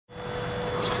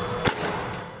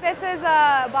This is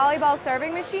a volleyball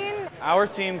serving machine. Our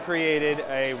team created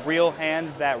a real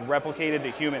hand that replicated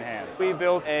the human hand. We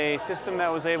built a system that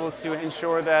was able to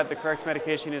ensure that the correct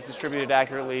medication is distributed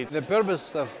accurately. The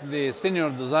purpose of the senior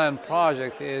design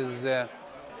project is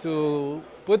to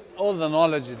put all the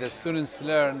knowledge that students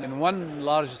learn in one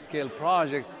large-scale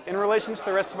project. In relation to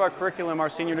the rest of our curriculum, our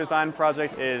senior design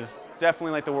project is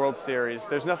definitely like the World Series.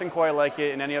 There's nothing quite like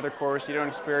it in any other course. You don't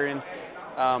experience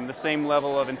the same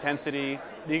level of intensity.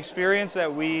 The experience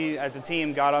that we as a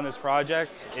team got on this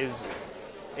project is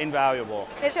invaluable.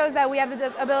 It shows that we have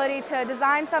the ability to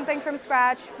design something from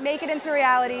scratch, make it into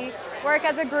reality, work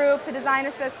as a group to design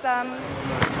a system.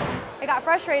 It got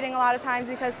frustrating a lot of times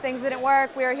because things didn't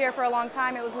work. We were here for a long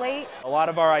time, it was late. A lot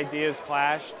of our ideas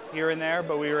clashed here and there,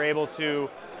 but we were able to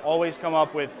always come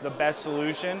up with the best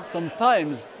solution.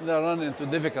 Sometimes they run into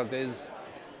difficulties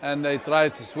and they try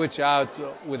to switch out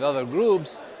with other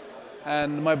groups,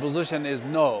 and my position is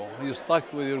no. You're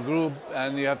stuck with your group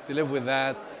and you have to live with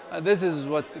that. This is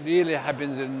what really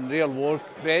happens in real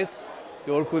workplace.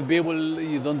 You work with people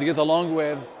you don't get along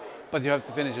with, but you have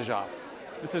to finish a job.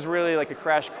 This is really like a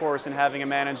crash course in having a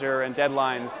manager and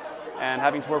deadlines and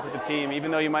having to work with the team. Even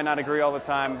though you might not agree all the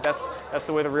time, that's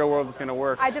the way the real world is going to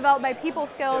work. I developed my people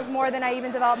skills more than I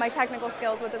even developed my technical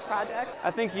skills with this project.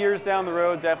 I think years down the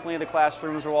road, definitely the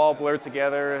classrooms will all blur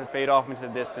together and fade off into the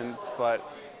distance, but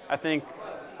I think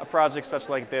a project such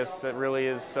like this that really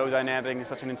is so dynamic and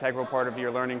such an integral part of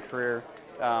your learning career,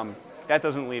 that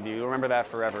doesn't leave you. You'll remember that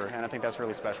forever, and I think that's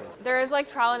really special. There is like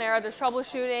trial and error, there's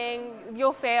troubleshooting,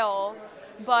 you'll fail,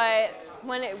 but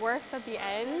when it works at the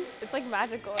end, it's like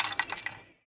magical.